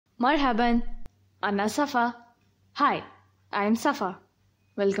Marhaban, Anna Safaa. Hi, I am Safaa.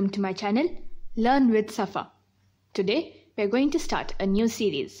 Welcome to my channel, Learn with Safaa. Today, we are going to start a new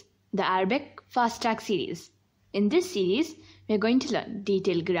series, the Arabic FastTrack series. In this series, we are going to learn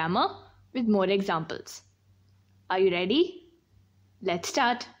detailed grammar with more examples. Are you ready? Let's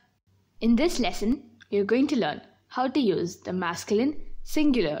start. In this lesson, we are going to learn how to use the masculine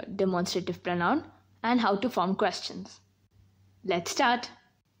singular demonstrative pronoun and how to form questions. Let's start.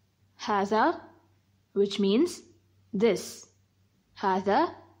 Haza, which means this.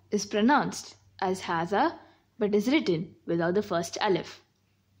 Haza is pronounced as haza but is written without the first alif.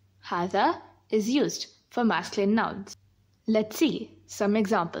 Haza is used for masculine nouns. Let's see some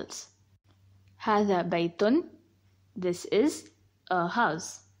examples. Haza baytun, this is a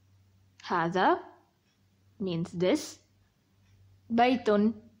house. Haza means this.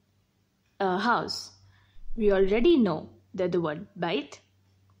 Baytun, a house. We already know that the word bayt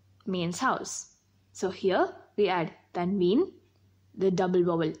means house. So here we add tanween, the double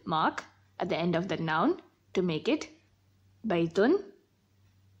vowel mark at the end of the noun to make it baytun,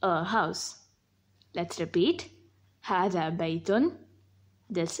 a house. Let's repeat. Hadha baytun,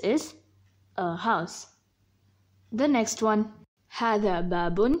 this is a house. The next one, hadha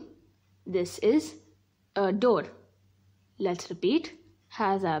babun, this is a door. Let's repeat.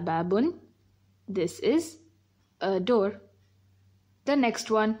 Hadha babun, this is a door. The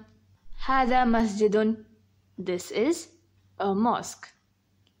next one, Hadha masjidun, this is a mosque.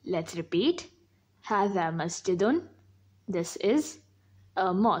 Let's repeat. Hadha masjidun, this is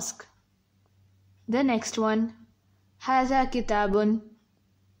a mosque. The next one, Hadha kitabun,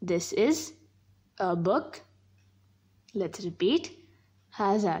 this is a book. Let's repeat.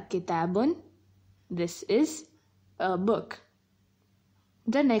 Hadha kitabun, this is a book.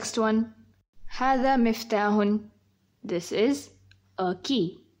 The next one, Hadha miftahun, this is a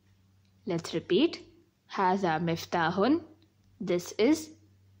key. Let's repeat. Hadha miftahun, this is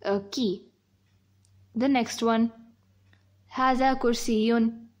a key. The next one, Hadha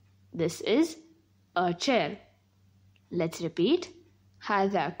kursiyun, this is a chair. Let's repeat.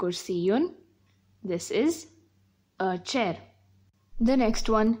 Hadha kursiyun, this is a chair. The next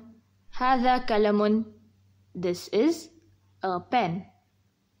one, Hadha kalamun, this is a pen.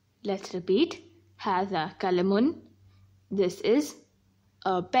 Let's repeat. Hadha kalamun, this is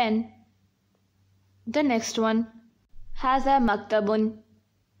a pen. The next one, Hadha maktabun,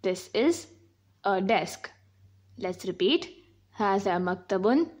 this is a desk. Let's repeat. Hadha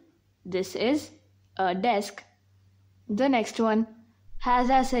maktabun, this is a desk. The next one,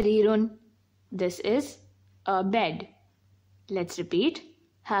 Hadha sarirun, this is a bed. Let's repeat.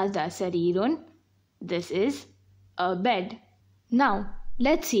 Hadha sarirun, this is a bed. Now,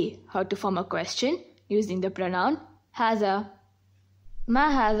 let's see how to form a question using the pronoun hadha. Ma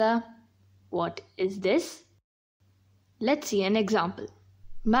hadha, what is this? Let's see an example.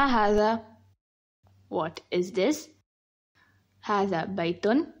 Ma hadha, what is this? Hadha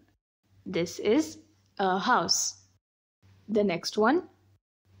baytun, this is a house. The next one,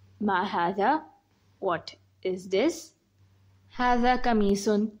 ma hadha, what is this? Hadha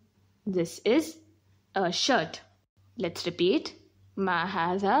kamisun, this is a shirt. Let's repeat. Ma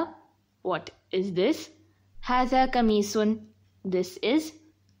hadha, what is this? Hadha kamisun, this is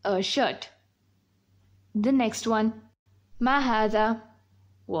a shirt. The next one, ma hadha,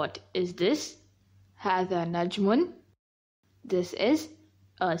 what is this? Hadha najmun, this is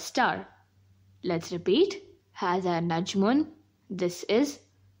a star. Let's repeat. Hadha najmun, this is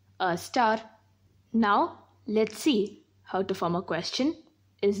a star. Now, let's see how to form a question.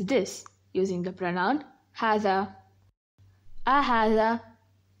 Is this using the pronoun hadha. Hadha,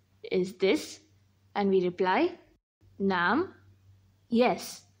 is this? And we reply, Naam,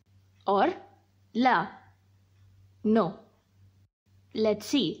 yes, or La, no. Let's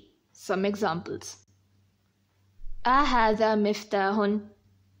see some examples. Hadha miftahun,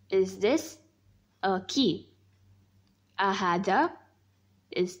 is this a key? Hadha,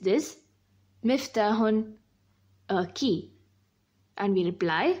 is this? Miftahun, a key. And we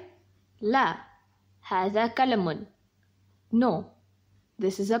reply, La, hadha kalamun, no,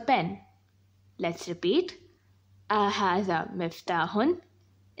 this is a pen. Let's repeat. Hadha miftahun,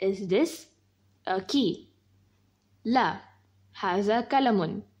 is this a key? La, hadha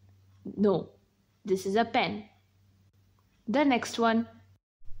kalamun, no, this is a pen. The next one,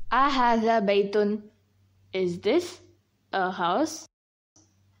 hadha baytun, is this a house?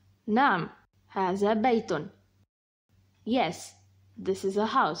 Naam, hadha baytun, yes, this is a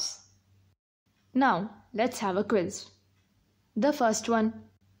house. Now, let's have a quiz. The first one,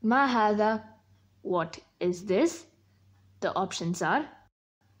 ma hadha, what is this? The options are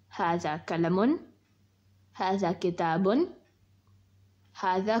هذا قلم هذا كتاب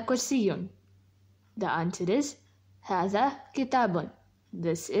هذا كرسي. The answer is هذا كتاب.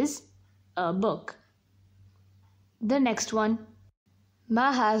 This is a book. The next one,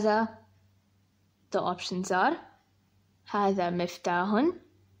 ما هذا? The options are هذا مفتاح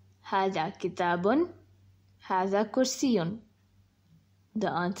هذا كتاب هذا كرسي. The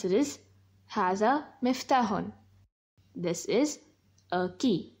answer is هذا مفتاح. This is a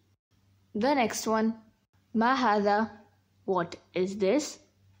key. The next one, ما هذا? What is this?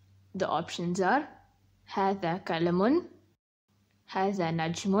 The options are هذا قلم هذا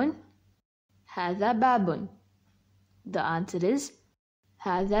نجم هذا باب. The answer is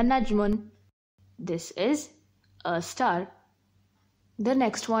هذا نجم. This is a star. The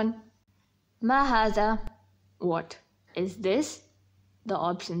next one, ما هذا? What is this? The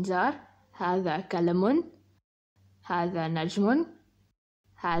options are هذا قلم هذا نجم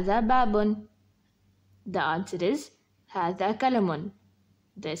هذا باب. The answer is هذا قلم.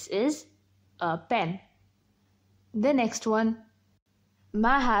 This is a pen. The next one,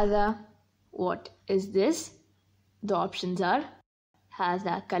 ما هذا? What is this? The options are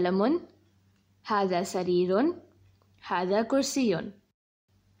هذا قلم هذا سرير هذا كرسي.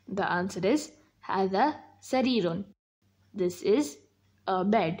 The answer is هذا سرير. This is a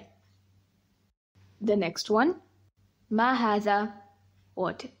bed. The next one, ما هذا?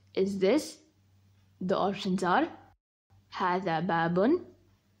 What is this? The options are هذا باب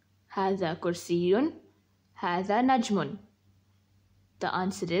هذا كرسي هذا نجم. The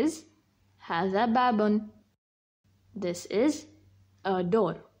answer is هذا باب. This is a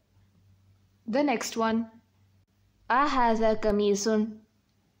door. The next one, هذا قميص?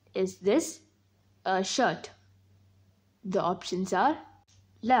 Is this a shirt? The options are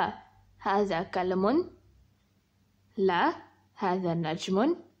لا هذا قلم لا هذا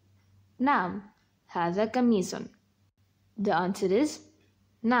نجم نعم هذا قميص. The answer is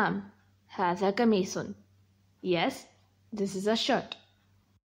نعم هذا قميص. Yes, this is a shirt.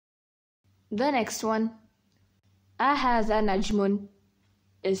 The next one, هذا نجم?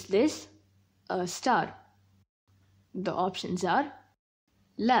 Is this a star? The options are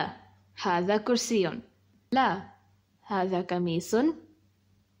لا هذا كرسي لا هذا قميص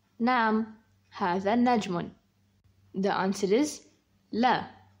نعم هذا نجم. The answer is لا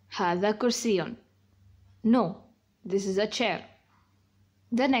هذا كرسي. No, this is a chair.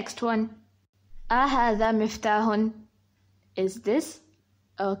 The next one, هذا مفتاح? Is this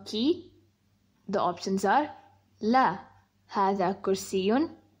a key? The options are لا هذا كرسي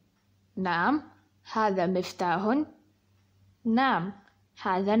نعم هذا مفتاح نعم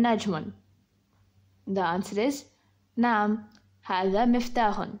هذا نجم. The answer is نعم هذا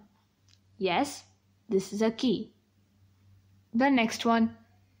مفتاح. Yes, this is a key. The next one,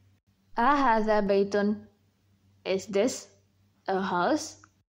 هذا بيت? Is this a house?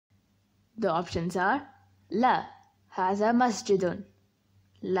 The options are لا هذا مسجد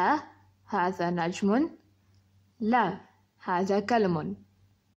لا هذا نجم لا هذا قلم.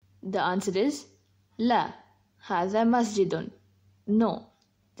 The answer is لا هذا مسجد. No,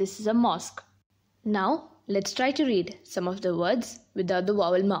 this is a mosque. Now let's try to read some of the words without the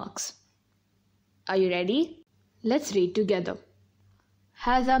vowel marks. Are you ready? Let's read together.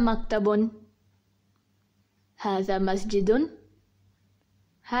 هذا مكتب هذا مسجد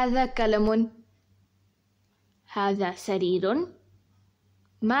هذا قلم هذا سرير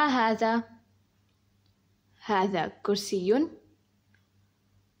ما هذا؟ هذا كرسي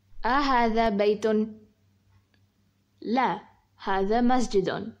هذا بيت؟ لا، هذا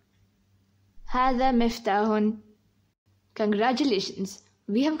مسجد. هذا مفتاح. Congratulations!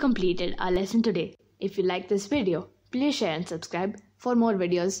 We have completed our lesson today. If you like this video, please share and subscribe for more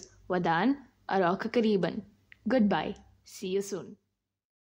videos. Wadan, Araka Kariban. Goodbye. See you soon.